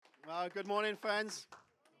Well, good morning, friends.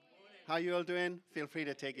 How you all doing? Feel free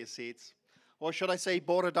to take your seats. Or should I say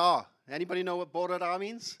Bore da? Anybody know what Bore da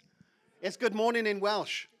means? It's good morning in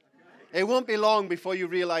Welsh. It won't be long before you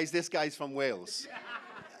realize this guy's from Wales.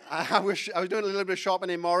 I was doing a little bit of shopping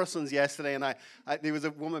in Morrison's yesterday, and there was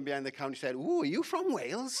a woman behind the counter. She said, "Ooh, are you from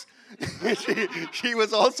Wales?" she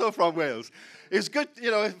was also from Wales. It was good,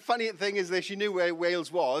 funny thing is that she knew where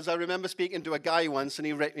Wales was. I remember speaking to a guy once, and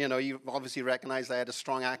he obviously recognized I had a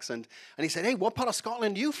strong accent. And he said, "Hey, what part of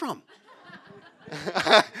Scotland are you from?"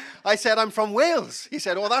 I said, "I'm from Wales." He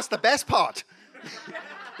said, "Oh, that's the best part."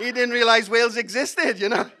 He didn't realize Wales existed,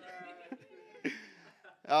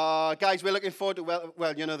 Guys, we're looking forward to,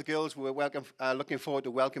 the girls, we're looking forward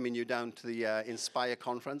to welcoming you down to the Inspire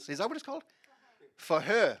conference. Is that what it's called? For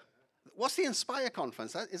her. What's the Inspire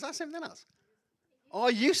conference? Is that something else? Oh,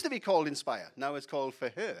 it used to be called Inspire. Now it's called For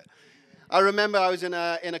Her. I remember I was in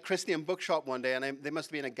a Christian bookshop one day, and there must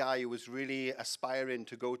have been a guy who was really aspiring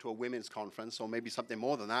to go to a women's conference, or maybe something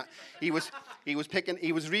more than that. He was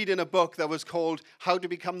reading a book that was called How to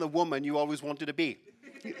Become the Woman You Always Wanted to Be.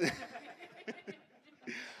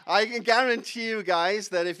 I can guarantee you guys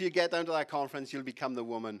that if you get down to that conference, you'll become the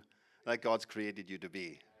woman that God's created you to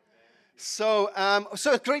be. So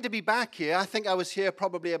it's great to be back here. I think I was here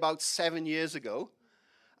probably about 7 years ago.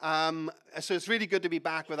 So it's really good to be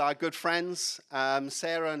back with our good friends,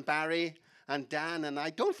 Sarah and Barry and Dan. And I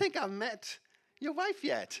don't think I've met your wife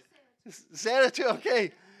yet. Sarah too,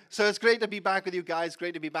 okay. So it's great to be back with you guys.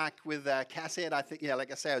 Great to be back with Cassie. I think,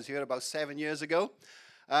 like I said, I was here about 7 years ago.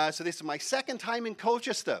 So this is my second time in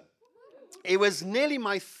Colchester. It was nearly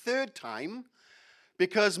my third time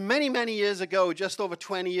because many, many years ago, just over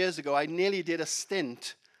 20 years ago, I nearly did a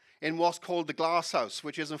stint in what's called the Glass House,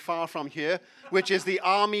 which isn't far from here, which is the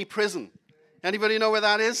army prison. Anybody know where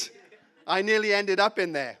that is? I nearly ended up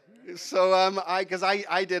in there. So I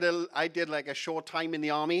did like a short time in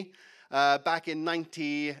the army back in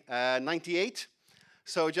 98.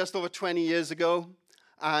 So just over 20 years ago.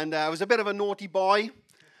 And I was a bit of a naughty boy.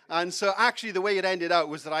 And so actually the way it ended out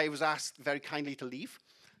was that I was asked very kindly to leave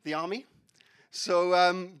the army. So,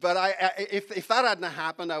 but if that hadn't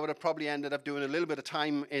happened, I would have probably ended up doing a little bit of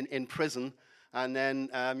time in prison and then,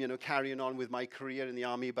 carrying on with my career in the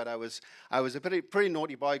army. But I was a pretty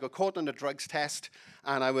naughty boy. I got caught on a drugs test,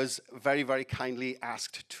 and I was very, very kindly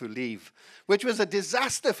asked to leave, which was a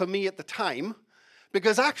disaster for me at the time.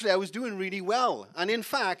 Because actually I was doing really well. And in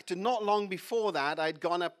fact, not long before that, I'd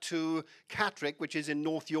gone up to Catterick, which is in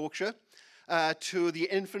North Yorkshire, to the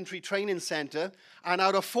Infantry Training Centre. And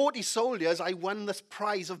out of 40 soldiers, I won this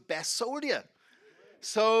prize of Best Soldier.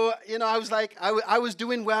 So, I was like, I was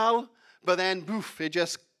doing well, but then, boof, it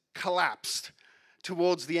just collapsed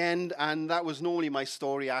towards the end. And that was normally my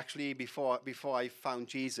story, actually, before I found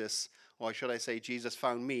Jesus. Or should I say Jesus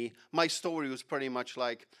found me. My story was pretty much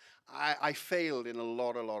like, I failed in a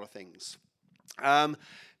lot of things.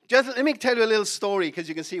 Just let me tell you a little story, because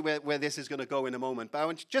you can see where this is going to go in a moment. But I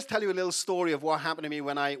want to just tell you a little story of what happened to me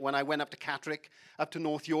when I went up to Catterick, up to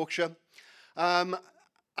North Yorkshire.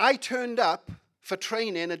 I turned up for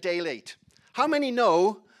training a day late. How many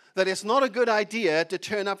know that it's not a good idea to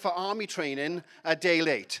turn up for army training a day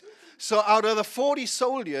late? So out of the 40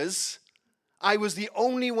 soldiers, I was the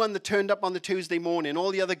only one that turned up on the Tuesday morning.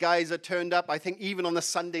 All the other guys that turned up, I think, even on the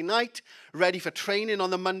Sunday night, ready for training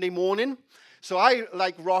on the Monday morning. So I,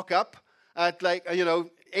 rock up at,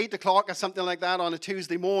 8 o'clock or something like that on a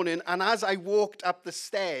Tuesday morning. And as I walked up the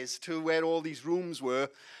stairs to where all these rooms were,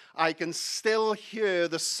 I can still hear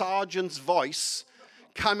the sergeant's voice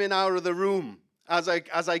coming out of the room as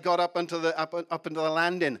I got up into the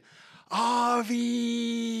landing.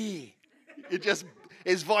 Harvey! It just...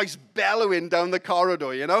 his voice bellowing down the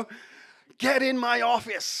corridor, Get in my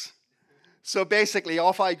office. So basically,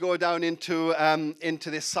 off I go down into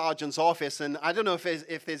this sergeant's office, and I don't know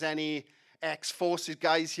if there's any ex-forces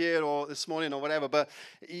guys here or this morning or whatever, but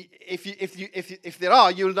if there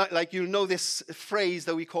are, you'll know this phrase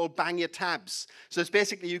that we call bang your tabs. So it's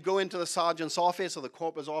basically you go into the sergeant's office or the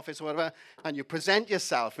corporal's office or whatever, and you present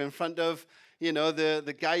yourself in front of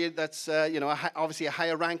the guy that's obviously a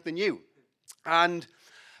higher rank than you. And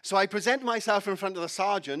so I present myself in front of the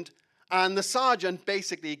sergeant, and the sergeant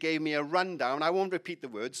basically gave me a rundown. I won't repeat the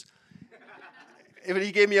words. But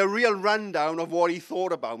he gave me a real rundown of what he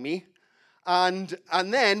thought about me. And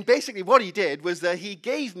then basically what he did was that he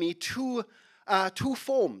gave me two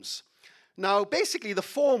forms. Now, basically the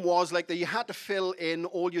form was like that you had to fill in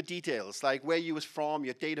all your details, like where you was from,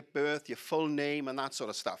 your date of birth, your full name, and that sort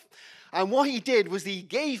of stuff. And what he did was he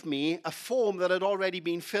gave me a form that had already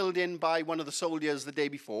been filled in by one of the soldiers the day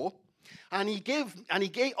before. And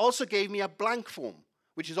he also gave me a blank form,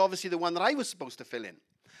 which is obviously the one that I was supposed to fill in.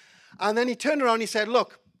 And then he turned around and he said,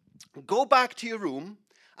 look, go back to your room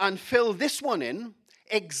and fill this one in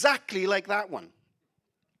exactly like that one.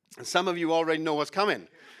 And some of you already know what's coming.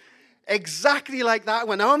 Exactly like that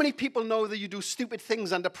one. Now, how many people know that you do stupid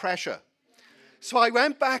things under pressure? So I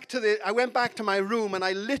went back to my room and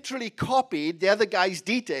I literally copied the other guy's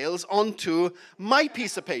details onto my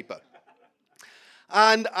piece of paper.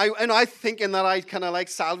 And I thinking that I'd kind of like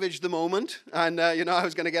salvaged the moment, and I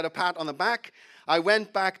was going to get a pat on the back. I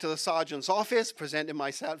went back to the sergeant's office, presented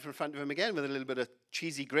myself in front of him again with a little bit of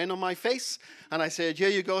cheesy grin on my face, and I said, "Here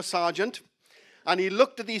you go, Sergeant." And he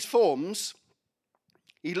looked at these forms.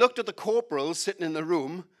 He looked at the corporals sitting in the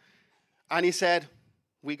room, and he said,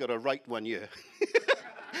 "We got to write one here."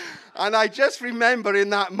 And I just remember in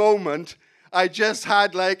that moment, I just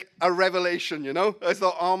had like a revelation, I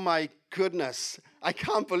thought, oh my goodness, I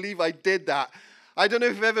can't believe I did that. I don't know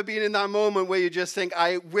if you've ever been in that moment where you just think,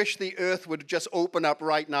 I wish the earth would just open up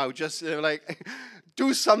right now. Just like,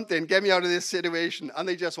 do something, get me out of this situation. And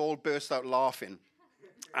they just all burst out laughing.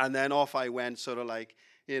 And then off I went, sort of like,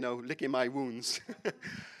 licking my wounds.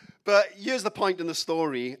 But here's the point in the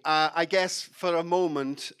story. I guess for a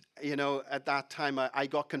moment, at that time, I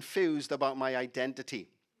got confused about my identity.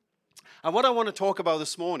 And what I want to talk about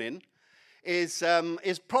this morning is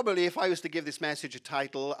probably, if I was to give this message a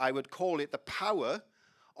title, I would call it The Power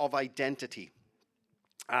of Identity.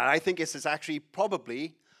 I think this is actually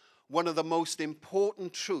probably one of the most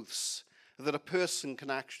important truths that a person can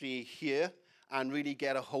actually hear and really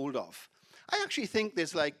get a hold of. I actually think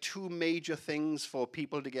there's like two major things for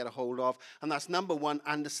people to get a hold of, and that's number one,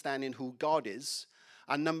 understanding who God is,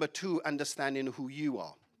 and number two, understanding who you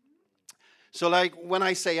are. So like when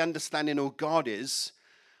I say understanding who God is,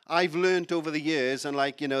 I've learned over the years, and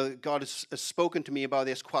God has spoken to me about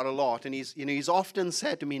this quite a lot, and he's often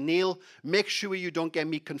said to me, "Neil, make sure you don't get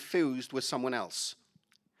me confused with someone else.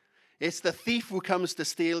 It's the thief who comes to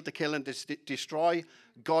steal, to kill, and to destroy.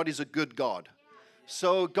 God is a good God."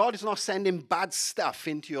 So God is not sending bad stuff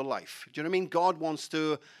into your life. Do you know what I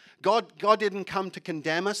mean? God didn't come to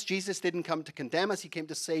condemn us. Jesus didn't come to condemn us. He came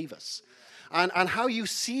to save us. And how you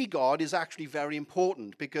see God is actually very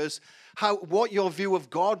important, because what your view of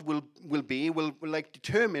God will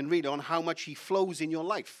determine really on how much he flows in your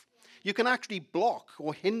life. You can actually block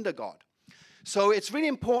or hinder God. So it's really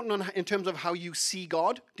important in terms of how you see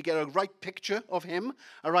God, to get a right picture of him,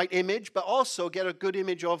 a right image, but also get a good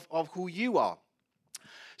image of who you are.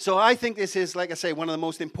 So I think this is, like I say, one of the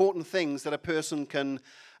most important things that a person can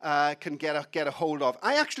get a hold of.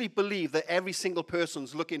 I actually believe that every single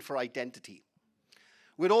person's looking for identity.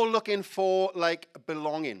 We're all looking for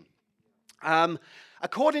belonging.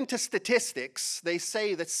 According to statistics, they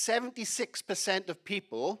say that 76% of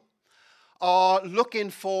people are looking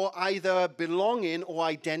for either belonging or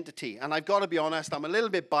identity. And I've got to be honest, I'm a little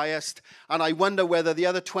bit biased, and I wonder whether the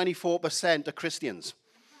other 24% are Christians.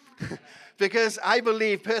 Because I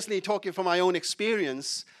believe, personally talking from my own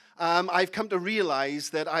experience, I've come to realize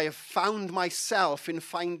that I have found myself in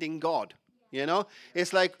finding God.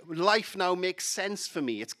 It's like life now makes sense for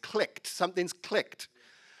me. It's clicked. Something's clicked.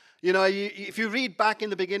 If you read back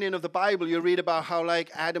in the beginning of the Bible, you read about how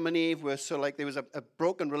Adam and Eve were there was a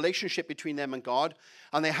broken relationship between them and God,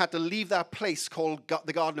 and they had to leave that place called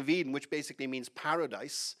the Garden of Eden, which basically means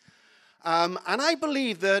paradise. And I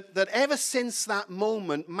believe that ever since that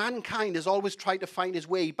moment, mankind has always tried to find his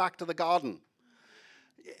way back to the garden.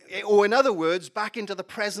 Or in other words, back into the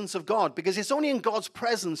presence of God. Because it's only in God's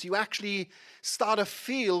presence you actually start to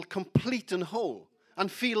feel complete and whole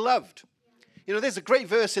and feel loved. There's a great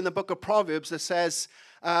verse in the book of Proverbs that says,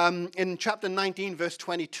 in chapter 19, verse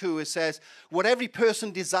 22, it says, "What every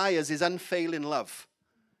person desires is unfailing love."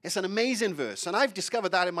 It's an amazing verse. And I've discovered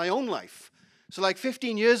that in my own life. So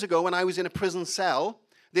 15 years ago when I was in a prison cell,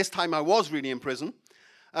 this time I was really in prison,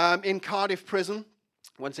 in Cardiff prison.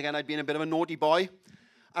 Once again, I'd been a bit of a naughty boy.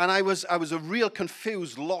 And I was a real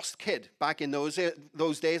confused, lost kid back in those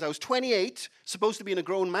days. I was 28, supposed to be a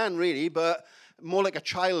grown man really, but more like a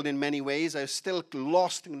child in many ways. I was still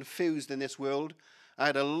lost and confused in this world. I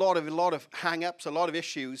had a lot of hang-ups, a lot of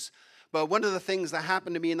issues. But one of the things that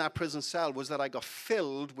happened to me in that prison cell was that I got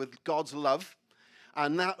filled with God's love.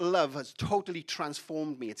 And that love has totally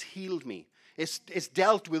transformed me. It's healed me. It's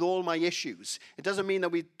dealt with all my issues. It doesn't mean that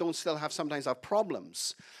we don't still sometimes have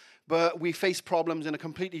problems. But we face problems in a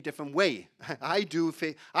completely different way. I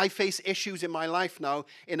face issues in my life now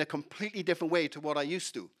in a completely different way to what I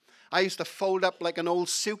used to. I used to fold up like an old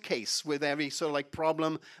suitcase with every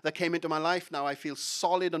problem that came into my life. Now I feel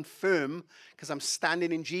solid and firm because I'm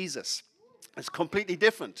standing in Jesus. It's completely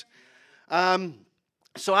different.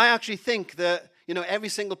 So I actually think that, every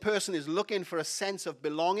single person is looking for a sense of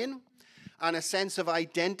belonging and a sense of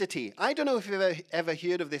identity. I don't know if you've ever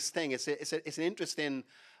heard of this thing. It's an interesting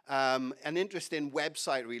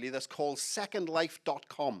website, really, that's called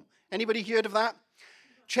secondlife.com. Anybody heard of that?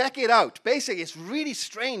 Check it out. Basically, it's really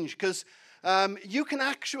strange because you can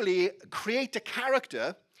actually create a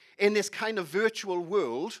character in this kind of virtual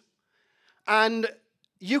world, and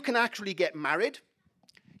you can actually get married.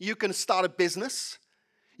 You can start a business.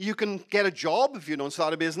 You can get a job if you don't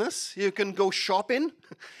start a business. You can go shopping.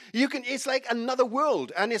 It's like another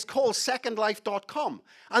world, and it's called secondlife.com.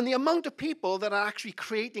 And the amount of people that are actually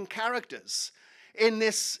creating characters in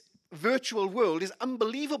this virtual world is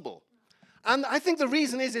unbelievable. And I think the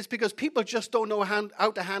reason is because people just don't know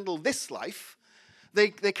how to handle this life. They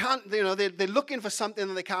can't, they're looking for something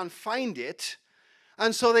and they can't find it.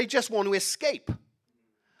 And so they just want to escape.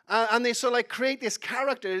 And they sort of like create this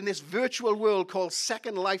character in this virtual world called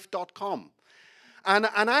secondlife.com. And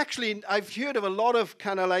actually, I've heard of a lot of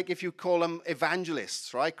kind of like, if you call them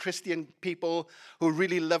evangelists, right? Christian people who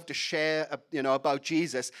really love to share, about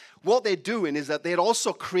Jesus. What they're doing is that they're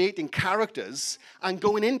also creating characters and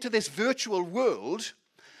going into this virtual world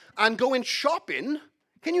and going shopping.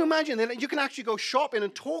 Can you imagine that you can actually go shopping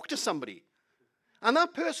and talk to somebody? And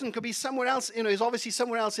that person could be somewhere else, is obviously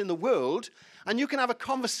somewhere else in the world, and you can have a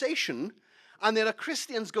conversation, and there are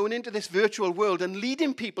Christians going into this virtual world and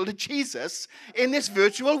leading people to Jesus in this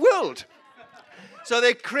virtual world. So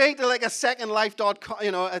they create like a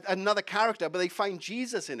secondlife.com, another character, but they find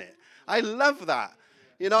Jesus in it. I love that.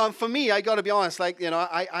 And for me, I got to be honest,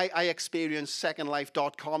 I experienced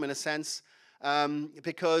secondlife.com in a sense,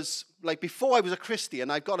 because like before I was a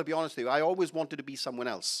Christian, I've got to be honest with you, I always wanted to be someone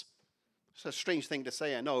else. It's a strange thing to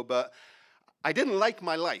say, I know, but I didn't like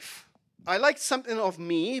my life. I liked something of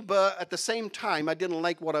me, but at the same time, I didn't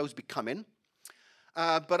like what I was becoming.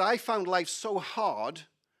 But I found life so hard,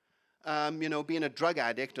 being a drug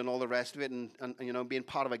addict and all the rest of it, and being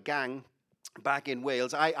part of a gang back in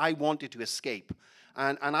Wales. I wanted to escape,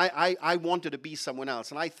 and I wanted to be someone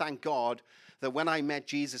else. And I thank God that when I met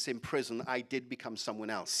Jesus in prison, I did become someone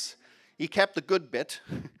else. He kept the good bit.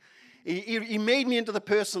 He made me into the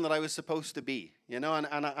person that I was supposed to be, and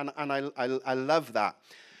I love that.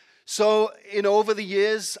 So, over the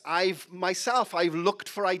years, I've looked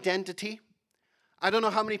for identity. I don't know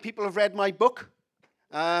how many people have read my book.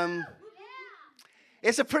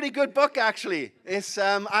 It's a pretty good book, actually.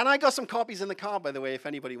 And I got some copies in the car, by the way, if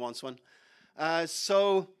anybody wants one.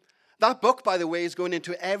 So that book, by the way, is going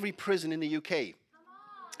into every prison in the UK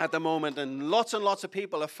at the moment, and lots of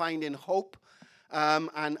people are finding hope.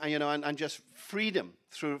 And just freedom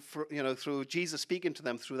through Jesus speaking to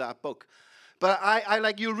them through that book. But I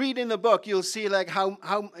like, you read in the book, you'll see like how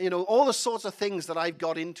all the sorts of things that I've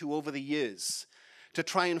got into over the years to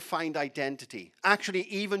try and find identity. Actually,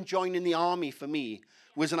 even joining the army for me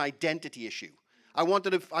was an identity issue. I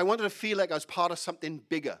wanted to feel like I was part of something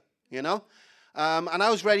bigger, and I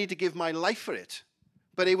was ready to give my life for it.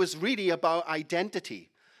 But it was really about identity.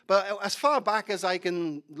 But as far back as I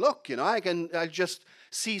can look, I just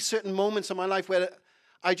see certain moments in my life where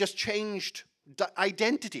I just changed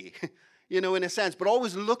identity, in a sense, but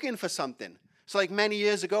always looking for something. So like many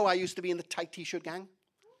years ago, I used to be in the tight T-shirt gang.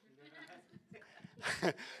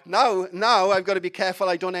 Now I've got to be careful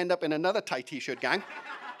I don't end up in another tight T-shirt gang.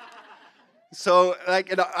 So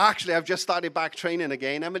actually, I've just started back training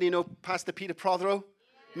again. Anybody know Pastor Peter Prothero?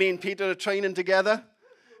 Me and Peter are training together.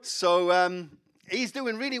 So, he's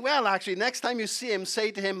doing really well, actually. Next time you see him,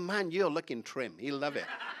 say to him, man, you're looking trim. He'll love it.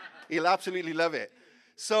 He'll absolutely love it.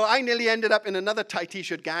 So I nearly ended up in another tight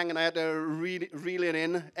T-shirt gang, and I had to reel it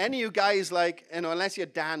in. Any of you guys, unless you're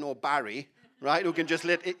Dan or Barry, right, who can just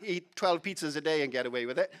eat 12 pizzas a day and get away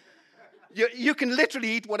with it, you can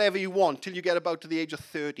literally eat whatever you want till you get about to the age of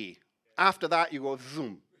 30. After that, you go,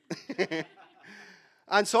 zoom.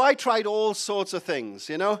 And so I tried all sorts of things,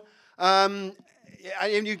 And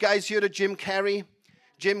you guys heard of Jim Carrey?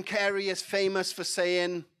 Jim Carrey is famous for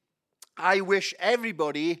saying, I wish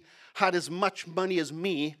everybody had as much money as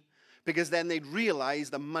me, because then they'd realize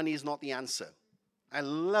the money is not the answer. I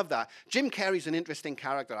love that. Jim Carrey's an interesting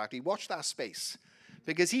character, actually. Watch that space.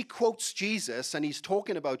 Because he quotes Jesus, and he's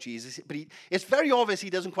talking about Jesus, but it's very obvious he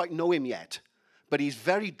doesn't quite know him yet, but he's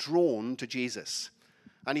very drawn to Jesus.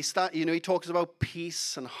 And he talks about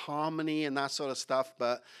peace and harmony and that sort of stuff.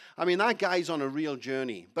 But, that guy's on a real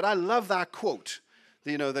journey. But I love that quote,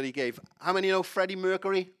 that he gave. How many know Freddie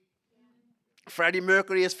Mercury? Freddie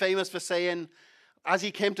Mercury is famous for saying, as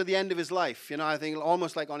he came to the end of his life, I think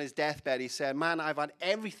almost like on his deathbed, he said, man, I've had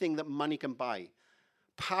everything that money can buy.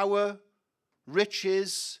 Power,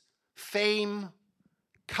 riches, fame,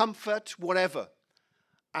 comfort, whatever.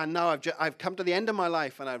 And now I've come to the end of my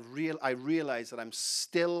life, and I realize that I'm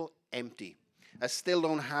still empty. I still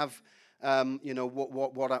don't have,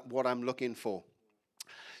 what I'm looking for.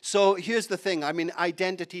 So here's the thing. I mean,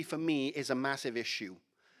 identity for me is a massive issue.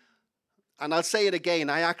 And I'll say it again.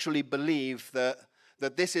 I actually believe that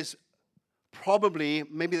this is probably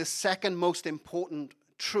maybe the second most important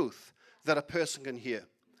truth that a person can hear.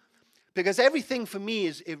 Because everything for me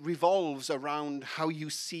it revolves around how you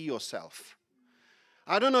see yourself.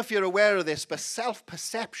 I don't know if you're aware of this, but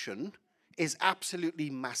self-perception is absolutely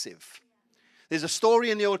massive. There's a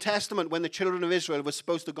story in the Old Testament when the children of Israel were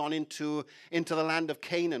supposed to have gone into the land of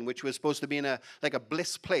Canaan, which was supposed to be in a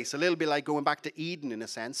bliss place, a little bit like going back to Eden in a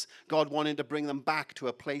sense. God wanted to bring them back to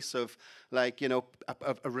a place of a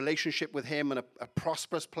relationship with him and a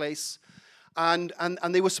prosperous place. And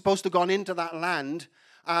they were supposed to have gone into that land,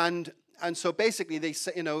 and so basically they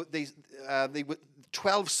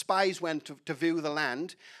 12 spies went to view the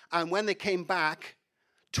land, and when they came back,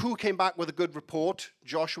 2 came back with a good report,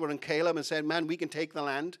 Joshua and Caleb, and said, man, we can take the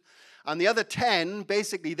land. And the other 10,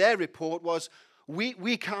 basically their report was,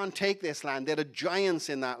 we can't take this land. There are giants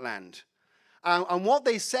in that land. And what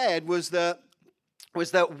they said was that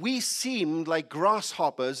we seemed like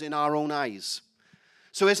grasshoppers in our own eyes.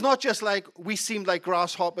 So it's not just like we seemed like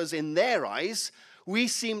grasshoppers in their eyes. We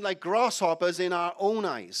seemed like grasshoppers in our own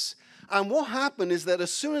eyes. And what happened is that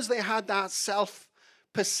as soon as they had that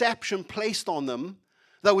self-perception placed on them,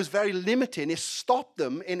 that was very limiting, it stopped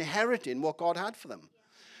them inheriting what God had for them.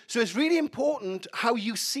 So it's really important how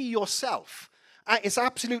you see yourself. It's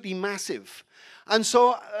absolutely massive. And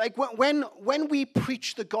so like when we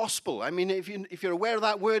preach the gospel, I mean, if you're aware of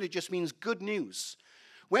that word, it just means good news.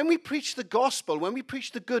 When we preach the gospel, when we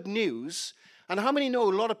preach the good news, and how many know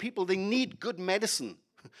a lot of people, they need good medicine.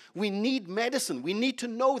 We need medicine. We need to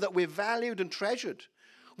know that we're valued and treasured.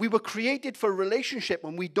 We were created for a relationship,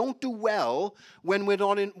 and we don't do well when we're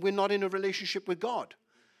not in a relationship with God.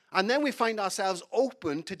 And then we find ourselves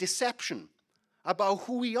open to deception about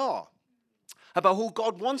who we are, about who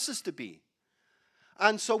God wants us to be.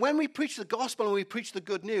 And so when we preach the gospel and we preach the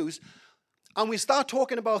good news, and we start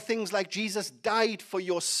talking about things like Jesus died for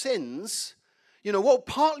your sins,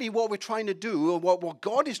 partly what we're trying to do, or what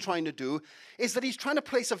God is trying to do, is that he's trying to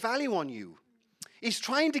place a value on you. He's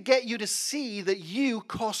trying to get you to see that you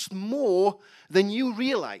cost more than you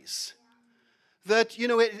realize. That,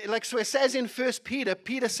 so it says in 1 Peter,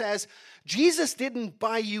 Peter says, Jesus didn't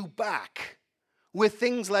buy you back with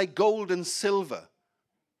things like gold and silver,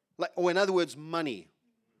 or in other words, money.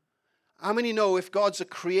 How many know if God's a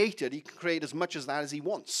creator, he can create as much as that as he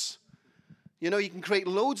wants? He can create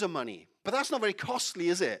loads of money, but that's not very costly,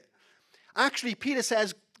 is it? Actually, Peter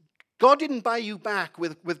says, God didn't buy you back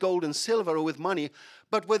with gold and silver or with money,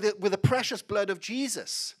 but with the precious blood of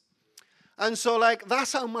Jesus. And so,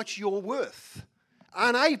 that's how much you're worth.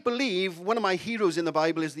 And I believe one of my heroes in the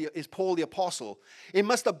Bible is Paul the Apostle. It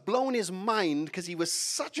must have blown his mind because he was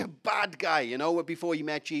such a bad guy, before he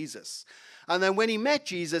met Jesus. And then when he met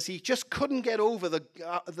Jesus, he just couldn't get over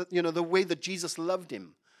the way that Jesus loved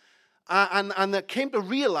him. And that came to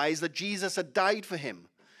realize that Jesus had died for him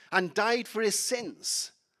and died for his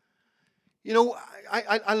sins.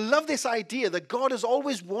 I love this idea that God has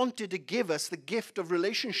always wanted to give us the gift of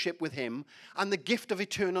relationship with him and the gift of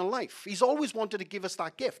eternal life. He's always wanted to give us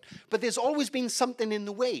that gift. But there's always been something in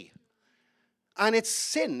the way. And it's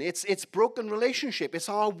sin. It's broken relationship. It's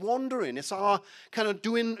our wandering. It's our kind of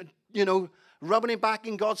doing, rubbing it back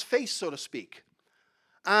in God's face, so to speak.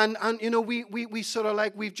 And we sort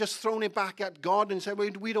of we've just thrown it back at God and said,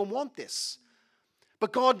 we don't want this.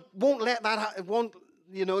 But God won't let that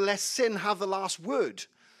let sin have the last word.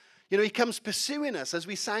 He comes pursuing us, as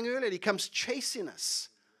we sang earlier. He comes chasing us.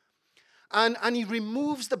 And he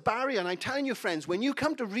removes the barrier. And I'm telling you, friends, when you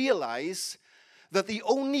come to realize that the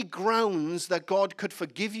only grounds that God could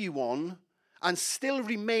forgive you on and still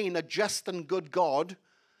remain a just and good God,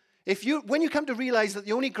 when you come to realize that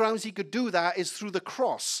the only grounds he could do that is through the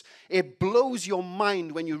cross, it blows your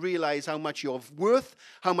mind when you realize how much you're worth,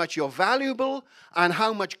 how much you're valuable, and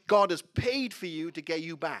how much God has paid for you to get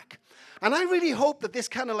you back. And I really hope that this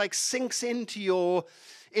kind of sinks into your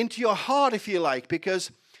heart, if you like,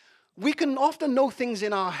 because we can often know things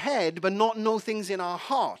in our head, but not know things in our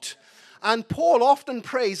heart. And Paul often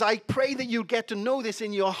prays, I pray that you get to know this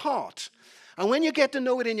in your heart. And when you get to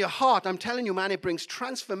know it in your heart, I'm telling you, man, it brings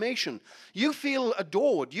transformation. You feel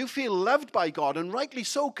adored. You feel loved by God, and rightly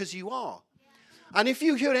so, because you are. And if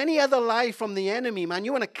you hear any other lie from the enemy, man,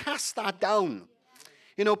 you want to cast that down.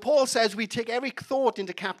 Paul says we take every thought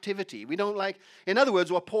into captivity. We don't in other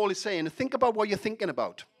words, what Paul is saying, think about what you're thinking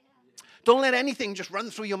about. Don't let anything just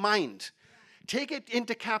run through your mind. take it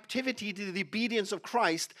into captivity to the obedience of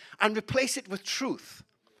Christ, and replace it with truth.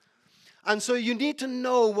 And so you need to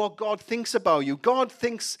know what God thinks about you. God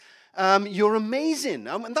thinks you're amazing.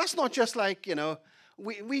 And that's not just like,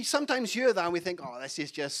 we sometimes hear that and we think, oh, this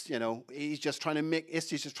is just, he's just trying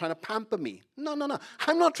to pamper me. No.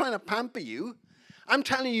 I'm not trying to pamper you. I'm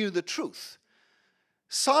telling you the truth.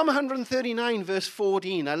 Psalm 139, verse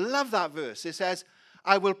 14. I love that verse. It says,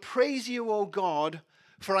 I will praise you, O God,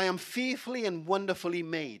 for I am fearfully and wonderfully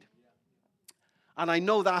made. And I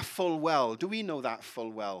know that full well. Do we know that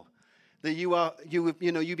full well? That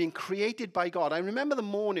you've been created by God. I remember the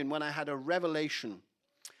morning when I had a revelation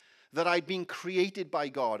that I'd been created by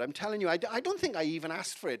God. I'm telling you, I don't think I even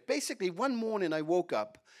asked for it. Basically, one morning I woke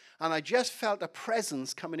up and I just felt a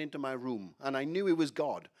presence coming into my room, and I knew it was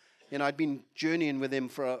God. I'd been journeying with him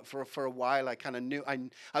for a while. I kind of knew. I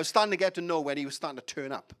was starting to get to know when he was starting to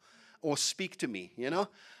turn up or speak to me,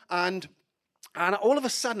 And all of a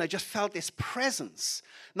sudden, I just felt this presence.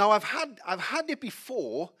 Now, I've had it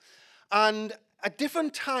before. And at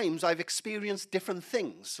different times, I've experienced different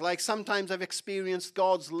things. Like sometimes I've experienced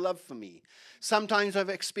God's love for me. Sometimes I've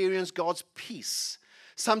experienced God's peace.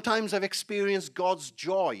 Sometimes I've experienced God's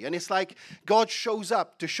joy. And it's like God shows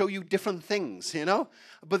up to show you different things,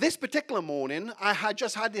 But this particular morning, I had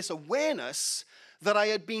just had this awareness that I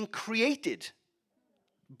had been created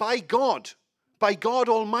by God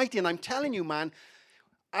Almighty. And I'm telling you, man,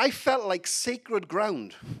 I felt like sacred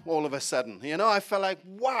ground all of a sudden. I felt like,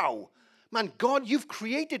 wow. Man, God, you've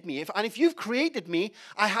created me. If you've created me,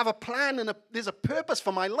 I have a plan and there's a purpose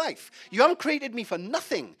for my life. You haven't created me for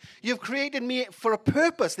nothing. You've created me for a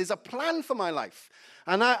purpose. There's a plan for my life.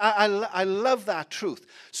 And I love that truth.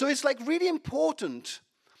 So it's like really important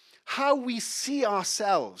how we see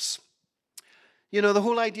ourselves. The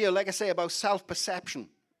whole idea, like I say, about self-perception.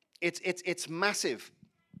 It's massive.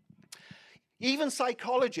 Even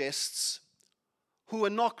psychologists who are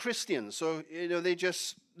not Christians, so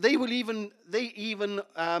they even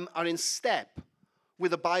are in step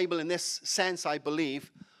with the Bible in this sense, I believe,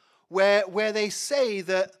 where they say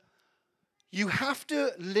that you have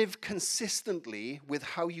to live consistently with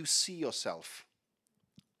how you see yourself.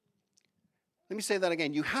 Let me say that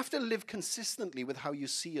again. You have to live consistently with how you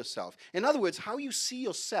see yourself. In other words, how you see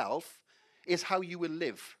yourself is how you will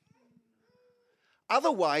live.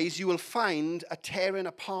 Otherwise, you will find a tearing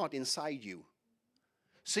apart inside you.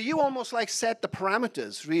 So you almost like set the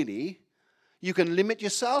parameters, really. You can limit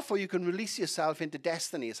yourself or you can release yourself into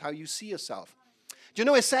destiny. It's how you see yourself. Do you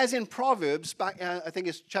know it says in Proverbs, I think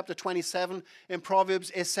it's chapter 27 in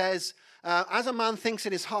Proverbs, it says, as a man thinks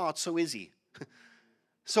in his heart, so is he.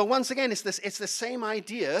 So once again, it's the same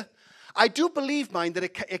idea. I do believe, mind, that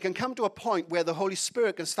it can come to a point where the Holy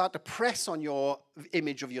Spirit can start to press on your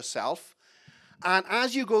image of yourself. And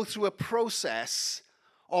as you go through a process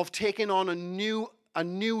of taking on a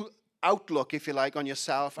new outlook, if you like, on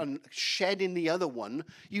yourself and shedding the other one,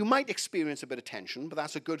 you might experience a bit of tension, but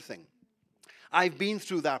that's a good thing. I've been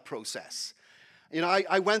through that process.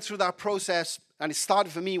 I went through that process, and it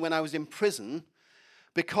started for me when I was in prison,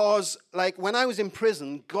 because when I was in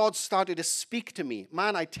prison, God started to speak to me.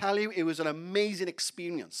 Man, I tell you, it was an amazing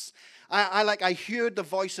experience. I heard the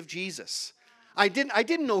voice of Jesus. I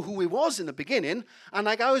didn't know who he was in the beginning, and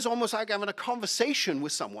I was almost like having a conversation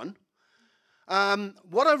with someone.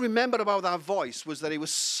 What I remembered about that voice was that it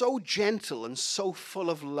was so gentle and so full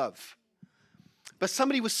of love. But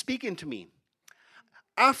somebody was speaking to me.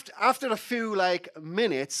 After a few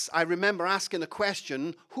minutes, I remember asking the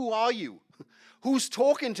question, who are you? Who's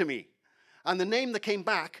talking to me? And the name that came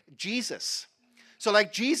back, Jesus. So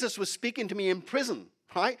Jesus was speaking to me in prison,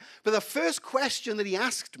 right? But the first question that he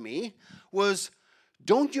asked me was,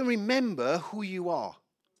 don't you remember who you are?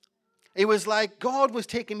 It was like God was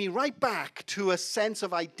taking me right back to a sense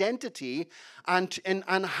of identity and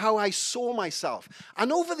how I saw myself.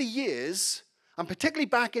 And over the years, and particularly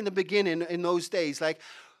back in the beginning in those days,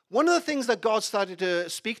 one of the things that God started to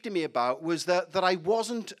speak to me about was that I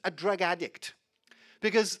wasn't a drug addict.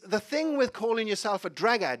 Because the thing with calling yourself a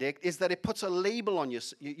drug addict is that it puts a label on you.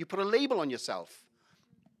 You put a label on yourself.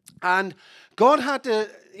 And God had to,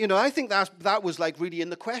 I think that was really in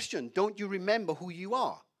the question. Don't you remember who you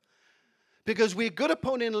are? Because we're good at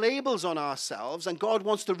putting labels on ourselves, and God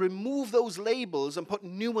wants to remove those labels and put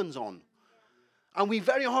new ones on. And we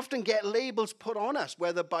very often get labels put on us,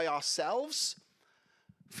 whether by ourselves,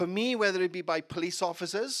 for me, whether it be by police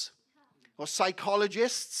officers or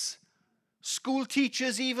psychologists, school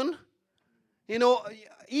teachers even,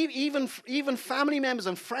 even family members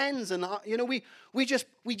and friends, and we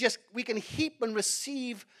can heap and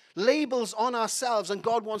receive labels on ourselves, and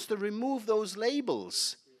God wants to remove those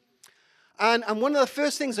labels. And one of the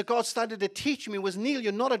first things that God started to teach me was, Neil,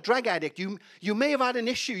 you're not a drug addict. You may have had an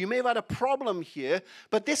issue. You may have had a problem here,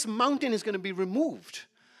 but this mountain is going to be removed.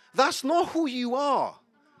 That's not who you are.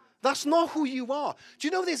 That's not who you are. Do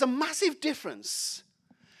you know there's a massive difference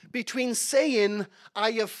between saying,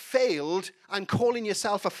 I have failed, and calling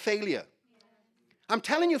yourself a failure? I'm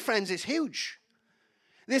telling you, friends, it's huge.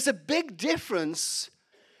 There's a big difference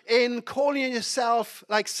in calling yourself,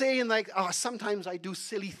 like saying, like, oh, sometimes I do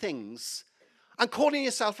silly things, and calling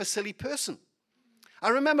yourself a silly person. I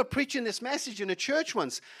remember preaching this message in a church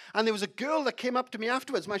once, and there was a girl that came up to me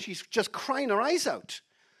afterwards, man, she's just crying her eyes out.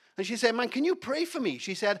 And she said, man, can you pray for me?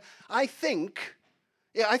 She said, I think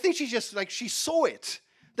she just, like, she saw it,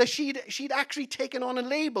 that she'd actually taken on a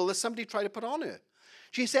label that somebody tried to put on her.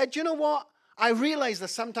 She said, you know what? I realize that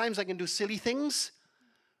sometimes I can do silly things,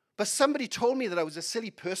 but somebody told me that I was a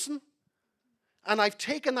silly person, and I've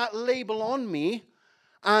taken that label on me,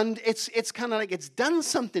 and it's kind of like it's done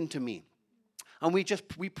something to me. And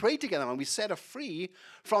we prayed together, and we set her free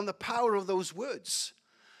from the power of those words.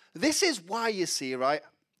 This is why, you see, right,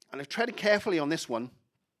 and I've treaded carefully on this one,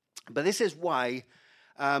 but this is why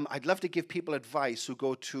I'd love to give people advice who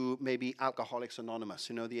go to maybe Alcoholics Anonymous,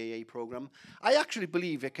 you know, the AA program. I actually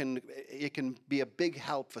believe it can be a big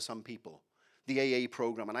help for some people, the AA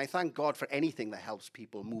program, and I thank God for anything that helps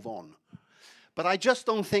people move on. But I just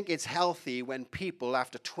don't think it's healthy when people,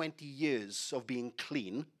 after 20 years of being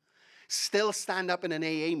clean, still stand up in an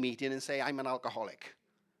AA meeting and say, I'm an alcoholic.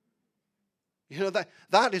 You know,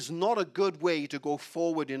 that is not a good way to go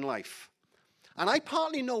forward in life. And I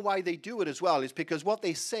partly know why they do it as well, is because what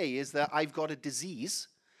they say is that I've got a disease,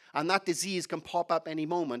 and that disease can pop up any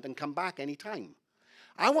moment and come back any time.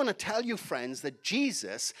 I want to tell you, friends, that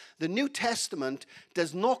Jesus, the New Testament,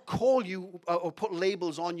 does not call you or put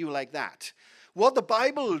labels on you like that. What the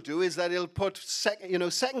Bible will do is that it'll put 2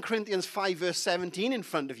 Corinthians 5 verse 17 in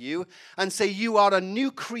front of you and say you are a new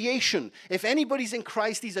creation. If anybody's in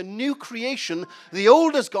Christ, he's a new creation. The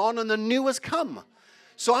old is gone and the new has come.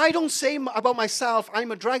 So I don't say about myself,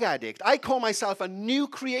 I'm a drug addict. I call myself a new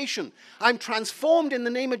creation. I'm transformed in the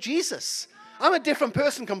name of Jesus. I'm a different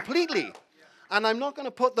person completely. And I'm not going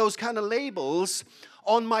to put those kind of labels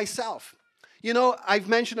on myself. You know, I've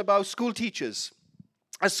mentioned about school teachers.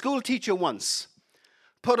 A school teacher once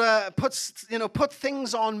put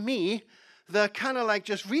things on me that kind of like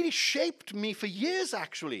just really shaped me for years,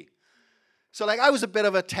 actually. So like I was a bit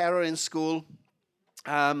of a terror in school.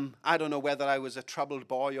 I don't know whether I was a troubled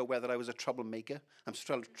boy or whether I was a troublemaker. I'm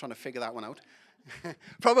still trying to figure that one out.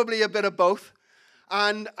 Probably a bit of both.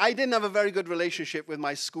 And I didn't have a very good relationship with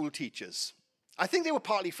my school teachers. I think they were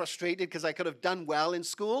partly frustrated because I could have done well in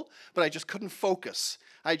school, but I just couldn't focus.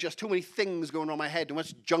 I had just too many things going on in my head, too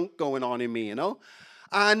much junk going on in me, you know.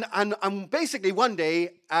 And basically one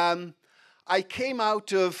day, I came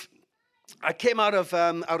out of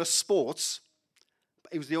sports.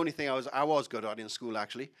 It was the only thing I was good at in school,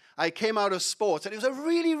 actually. I came out of sports, and it was a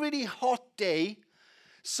really, really hot day,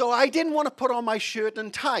 so I didn't want to put on my shirt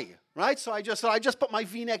and tie, right? So I just put my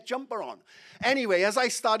V-neck jumper on. Anyway, as I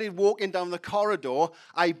started walking down the corridor,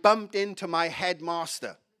 I bumped into my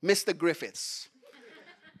headmaster, Mr. Griffiths.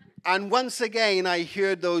 And once again, I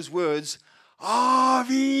heard those words,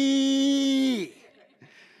 Harvey,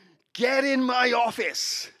 get in my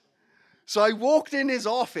office. So I walked in his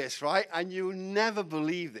office, right? And you'll never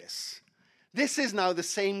believe this. This is now the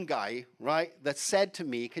same guy, right, that said to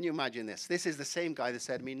me, can you imagine this? This is the same guy that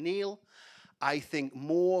said to me, Neil, I think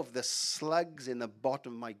more of the slugs in the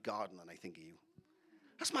bottom of my garden than I think of you.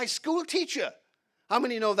 That's my school teacher. How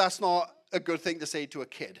many know that's not a good thing to say to a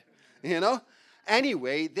kid? You know?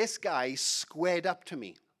 Anyway, this guy squared up to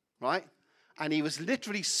me, right? And he was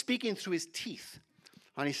literally speaking through his teeth.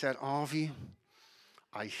 And he said, Harvey,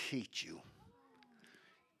 I hate you.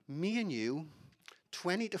 Me and you,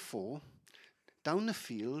 20 to 4, down the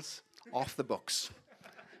fields, off the books.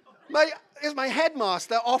 Is my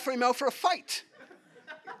headmaster offering me out for a fight?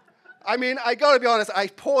 I mean, I got to be honest, I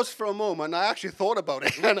paused for a moment, and I actually thought about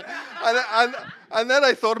it. And then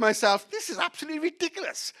I thought to myself, this is absolutely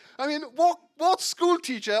ridiculous. I mean, what school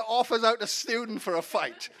teacher offers out a student for a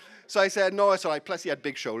fight? So I said, no, it's all right. Plus, he had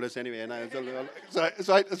big shoulders anyway, and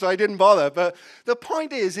so I didn't bother. But the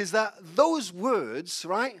point is that those words,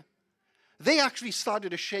 right, they actually started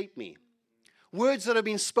to shape me. Words that have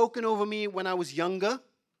been spoken over me when I was younger,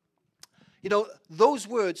 you know, those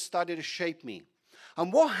words started to shape me.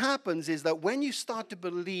 And what happens is that when you start to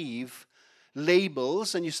believe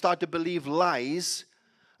labels and you start to believe lies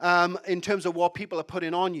in terms of what people are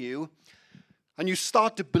putting on you, and you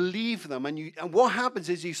start to believe them, and what happens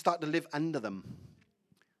is you start to live under them.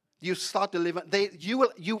 you start to live,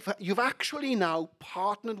 you've actually now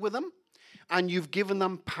partnered with them, and you've given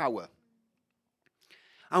them power.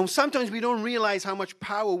 And sometimes we don't realize how much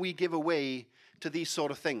power we give away to these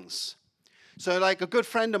sort of things. So like a good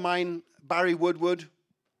friend of mine, Barry Woodward,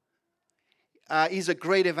 he's a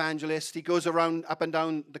great evangelist. He goes around up and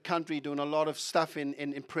down the country doing a lot of stuff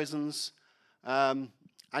in prisons. And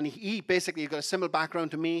he basically got a similar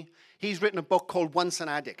background to me. He's written a book called Once an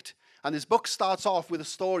Addict. And this book starts off with a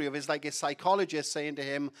story of his psychologist saying to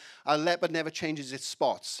him, a leopard never changes its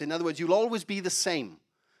spots. In other words, you'll always be the same.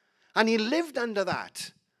 And he lived under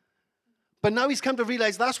that. But now he's come to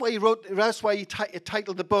realize that's why he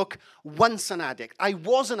titled the book Once an Addict. I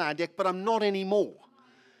was an addict, but I'm not anymore.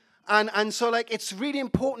 And so it's really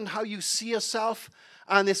important how you see yourself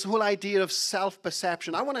and this whole idea of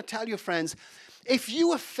self-perception. I want to tell you, friends, if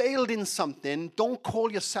you have failed in something, don't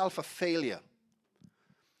call yourself a failure.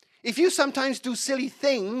 If you sometimes do silly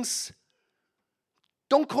things,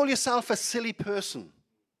 don't call yourself a silly person.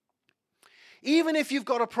 Even if you've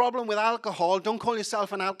got a problem with alcohol, don't call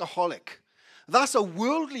yourself an alcoholic. That's a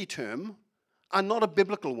worldly term and not a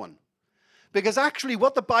biblical one. Because actually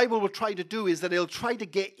what the Bible will try to do is that it'll try to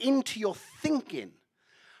get into your thinking.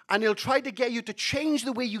 And it'll try to get you to change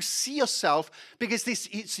the way you see yourself, because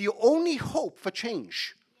it's your only hope for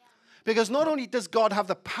change. Because not only does God have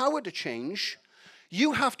the power to change,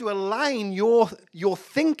 you have to align your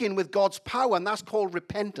thinking with God's power, and that's called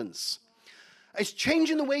repentance. It's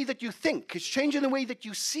changing the way that you think. It's changing the way that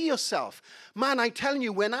you see yourself. Man, I'm telling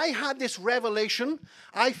you, when I had this revelation,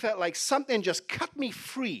 I felt like something just cut me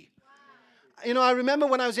free. You know, I remember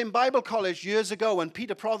when I was in Bible college years ago, and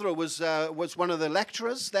Peter Prothero was one of the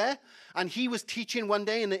lecturers there, and he was teaching one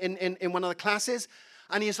day in one of the classes,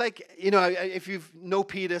 and he's like, you know, if you know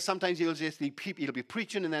Peter, sometimes he'll be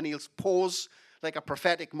preaching, and then he'll pause like a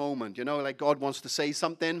prophetic moment, you know, like God wants to say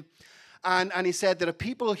something. And he said, there are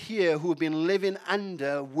people here who have been living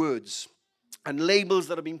under words and labels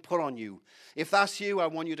that have been put on you. If that's you, I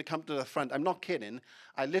want you to come to the front. I'm not kidding.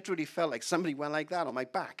 I literally felt like somebody went like that on my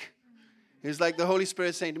back. It was like the Holy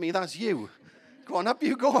Spirit saying to me, that's you. Go on, up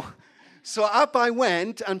you go. So up I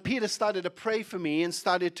went, and Peter started to pray for me and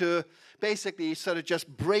started to basically sort of just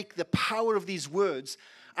break the power of these words.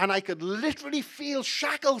 And I could literally feel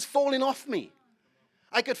shackles falling off me.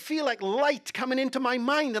 I could feel like light coming into my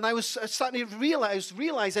mind, and I was starting to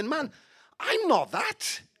realizing, man, I'm not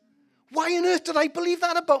that. Why on earth did I believe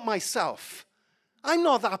that about myself? I'm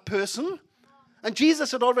not that person. And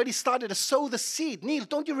Jesus had already started to sow the seed. Neil,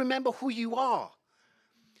 don't you remember who you are?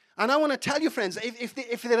 And I want to tell you, friends,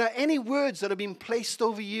 if there are any words that have been placed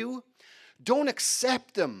over you, don't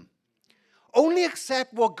accept them. Only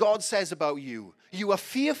accept what God says about you. You are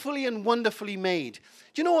fearfully and wonderfully made.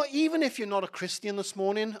 Do you know what? Even if you're not a Christian this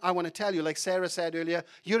morning, I want to tell you, like Sarah said earlier,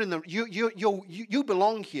 you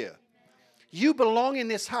belong here. You belong in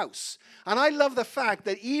this house. And I love the fact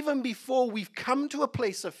that even before we've come to a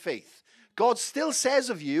place of faith, God still says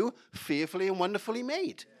of you, fearfully and wonderfully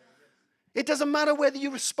made. It doesn't matter whether you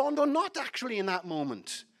respond or not actually in that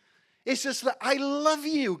moment. It's just that I love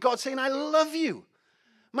you. God's saying, I love you.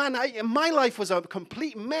 Man, my life was a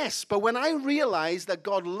complete mess. But when I realized that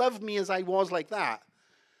God loved me as I was like that,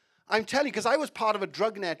 I'm telling you, because I was part of a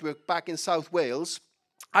drug network back in South Wales,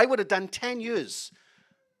 I would have done 10 years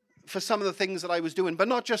for some of the things that I was doing. But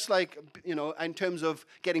not just like, you know, in terms of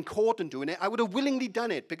getting caught and doing it. I would have willingly done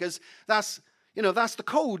it because that's the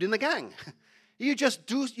code in the gang. You just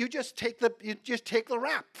take the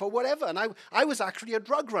rap for whatever. And I was actually a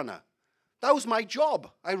drug runner. That was my job.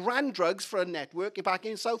 I ran drugs for a network back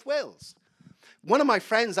in South Wales. One of my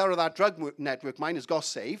friends out of that drug network, mine, has got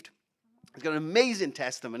saved. He's got an amazing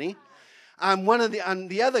testimony. And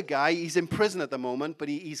the other guy, he's in prison at the moment, but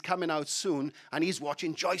he's coming out soon, and he's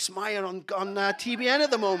watching Joyce Meyer on TBN at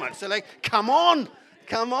the moment. So like, come on.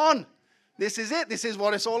 This is it. This is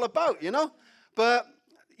what it's all about, you know? But,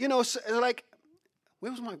 you know, so, like,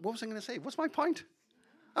 what was I going to say? What's my point?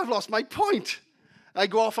 I've lost my point. I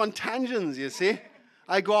go off on tangents, you see.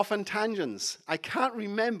 I can't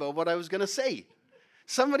remember what I was going to say.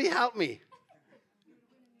 Somebody help me.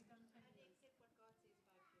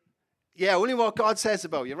 Yeah, only what God says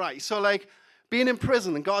about you, right. So like being in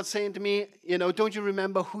prison and God saying to me, you know, don't you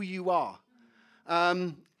remember who you are?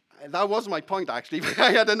 That was my point, actually.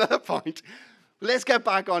 I had another point. Let's get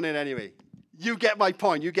back on it anyway. You get my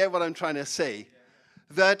point. You get what I'm trying to say.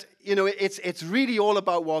 That, you know, it's really all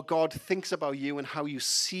about what God thinks about you and how you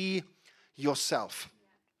see yourself.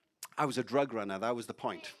 I was a drug runner. That was the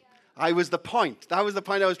point. That was the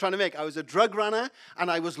point I was trying to make. I was a drug runner,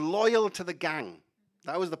 and I was loyal to the gang.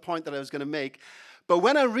 That was the point that I was going to make. But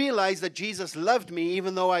when I realized that Jesus loved me,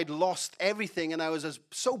 even though I'd lost everything and I was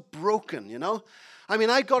so broken, you know. I mean,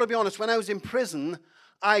 I've got to be honest, when I was in prison,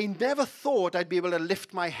 I never thought I'd be able to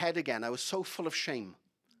lift my head again. I was so full of shame.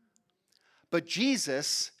 But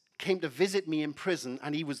Jesus came to visit me in prison,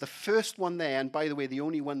 and he was the first one there, and by the way, the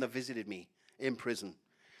only one that visited me in prison.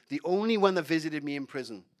 The only one that visited me in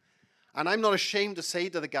prison. And I'm not ashamed to say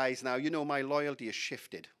to the guys now, you know, my loyalty has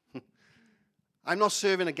shifted. I'm not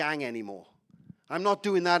serving a gang anymore. I'm not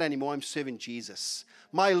doing that anymore. I'm serving Jesus.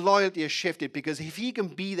 My loyalty has shifted because if he can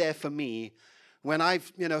be there for me when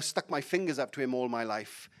I've, you know, stuck my fingers up to him all my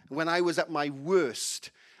life, when I was at my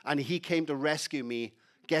worst and he came to rescue me,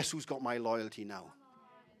 guess who's got my loyalty now?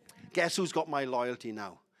 Guess who's got my loyalty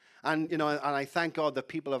now? And, you know, and I thank God that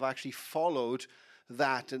people have actually followed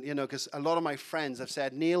that. And, you know, because a lot of my friends have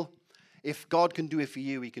said, Neil, if God can do it for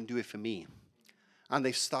you, he can do it for me. And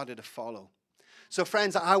they've started to follow. So,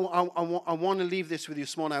 friends, I want to leave this with you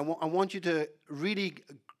this morning. I want you to really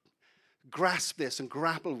grasp this and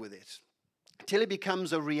grapple with it until it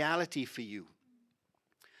becomes a reality for you.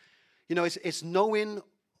 You know, it's knowing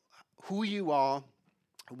who you are,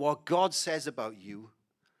 what God says about you,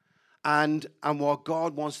 and what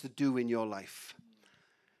God wants to do in your life.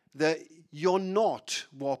 That you're not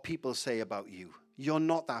what people say about you. You're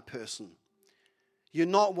not that person. You're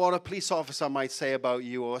not what a police officer might say about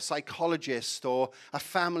you, or a psychologist, or a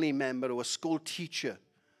family member, or a school teacher,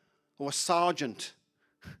 or a sergeant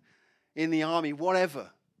in the army, whatever.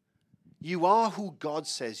 You are who God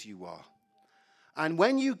says you are. And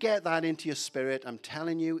when you get that into your spirit, I'm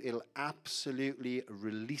telling you, it'll absolutely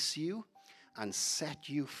release you and set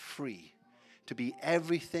you free to be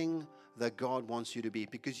everything that God wants you to be,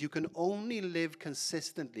 because you can only live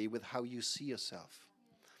consistently with how you see yourself.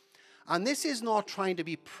 And this is not trying to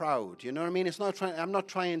be proud, you know what I mean? It's not trying. I'm not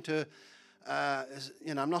trying to,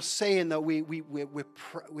 you know. I'm not saying that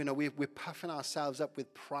we're puffing ourselves up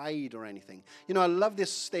with pride or anything. You know, I love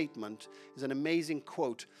this statement. It's an amazing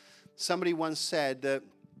quote. Somebody once said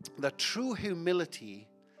that true humility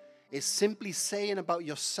is simply saying about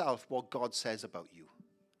yourself what God says about you.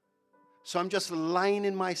 So I'm just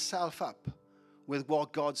lining myself up with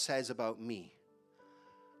what God says about me.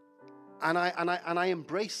 And I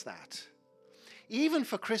embrace that. Even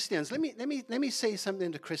for Christians, let me say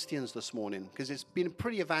something to Christians this morning, because it's been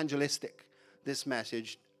pretty evangelistic, this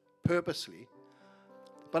message, purposely.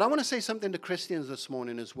 But I want to say something to Christians this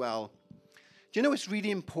morning as well. Do you know it's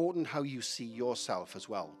really important how you see yourself as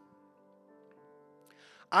well?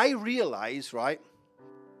 I realize that,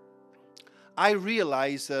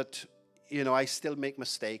 you know, I still make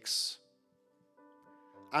mistakes.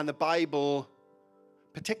 And the Bible,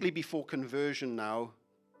 particularly before conversion now,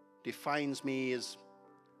 defines me as,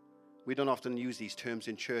 we don't often use these terms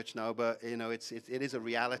in church now, but, you know, it is a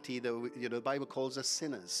reality that, you know, the Bible calls us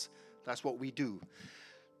sinners. That's what we do.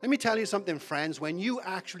 Let me tell you something, friends. When you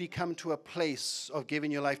actually come to a place of giving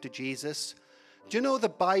your life to Jesus, do you know the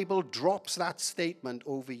Bible drops that statement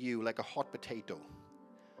over you like a hot potato?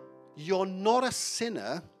 You're not a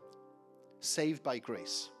sinner saved by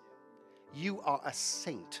grace. You are a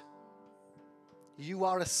saint. You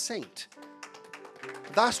are a saint.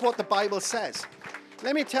 That's what the Bible says.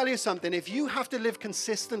 Let me tell you something. If you have to live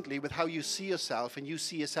consistently with how you see yourself and you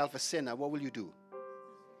see yourself a sinner, what will you do?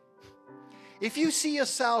 If you see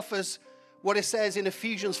yourself as what it says in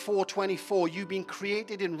Ephesians 4:24, you've been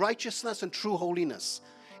created in righteousness and true holiness.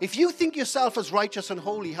 If you think yourself as righteous and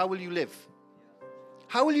holy, how will you live?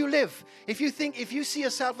 How will you live? If you see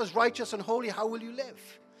yourself as righteous and holy, how will you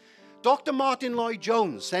live? Dr. Martin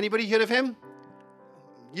Lloyd-Jones, anybody heard of him?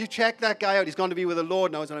 You check that guy out. He's gone to be with the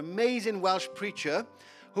Lord now. He's an amazing Welsh preacher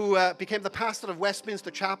who became the pastor of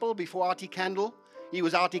Westminster Chapel before R.T. Kendall. He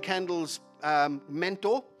was R.T. Kendall's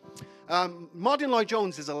mentor. Martin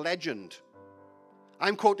Lloyd-Jones is a legend.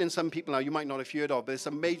 I'm quoting some people now you might not have heard of, but there's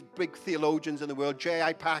some big theologians in the world.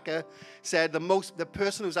 J.I. Packer said the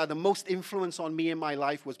person who's had the most influence on me in my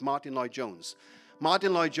life was Martin Lloyd-Jones.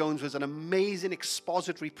 Martin Lloyd-Jones was an amazing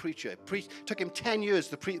expository preacher. Took him 10 years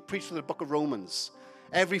to preach through the book of Romans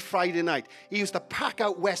every Friday night. He used to pack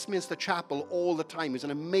out Westminster Chapel all the time. He was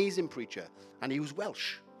an amazing preacher, and he was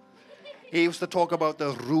Welsh. He used to talk about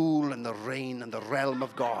the rule and the reign and the realm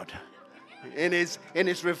of God in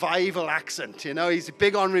his revival accent. You know, he's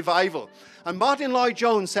big on revival. And Martin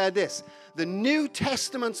Lloyd-Jones said this: the New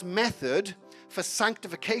Testament's method for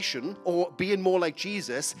sanctification, or being more like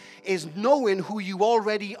Jesus, is knowing who you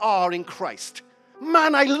already are in Christ.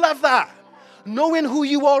 Man, I love that. Knowing who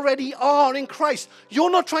you already are in Christ.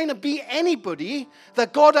 You're not trying to be anybody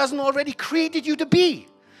that God hasn't already created you to be.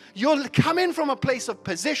 You're coming from a place of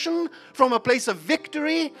position, from a place of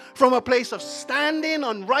victory, from a place of standing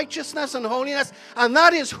on righteousness and holiness. And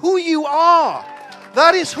that is who you are.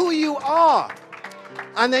 That is who you are.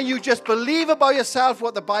 And then you just believe about yourself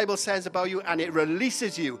what the Bible says about you, and it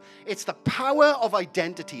releases you. It's the power of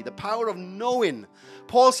identity, the power of knowing.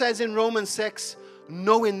 Paul says in Romans 6,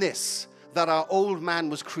 knowing this, that our old man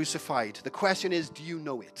was crucified. The question is, do you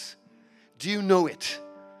know it? Do you know it?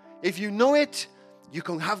 If you know it, you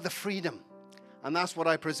can have the freedom. And that's what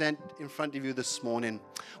I present in front of you this morning.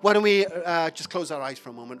 Why don't we just close our eyes for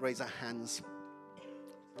a moment, raise our hands.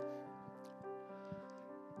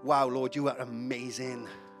 Wow, Lord, you are amazing.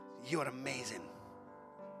 You are amazing.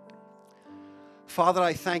 Father,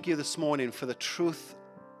 I thank you this morning for the truth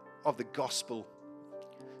of the gospel.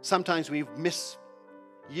 Sometimes we've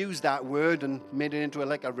misused that word and made it into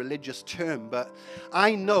a religious term, but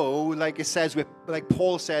I know, like it says, like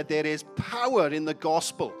Paul said, there is power in the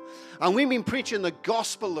gospel. And we've been preaching the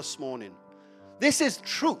gospel this morning. This is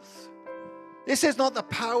truth. This is not the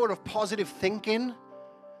power of positive thinking.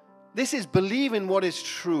 This is believing what is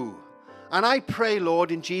true. And I pray, Lord,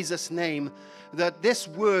 in Jesus' name, that this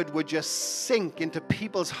word would just sink into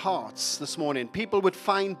people's hearts this morning. People would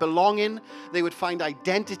find belonging. They would find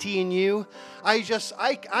identity in you. I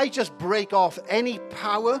just break off any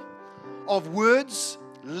power of words,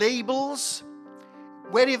 labels,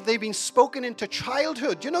 where they've been spoken into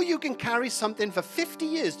childhood. Do you know you can carry something for 50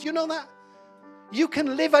 years? Do you know that? You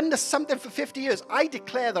can live under something for 50 years. I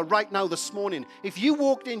declare that right now this morning. If you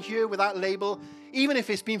walked in here with that label, even if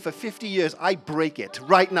it's been for 50 years, I break it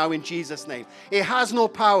right now in Jesus' name. It has no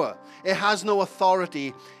power. It has no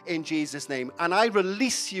authority in Jesus' name. And I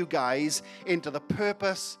release you guys into the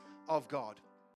purpose of God.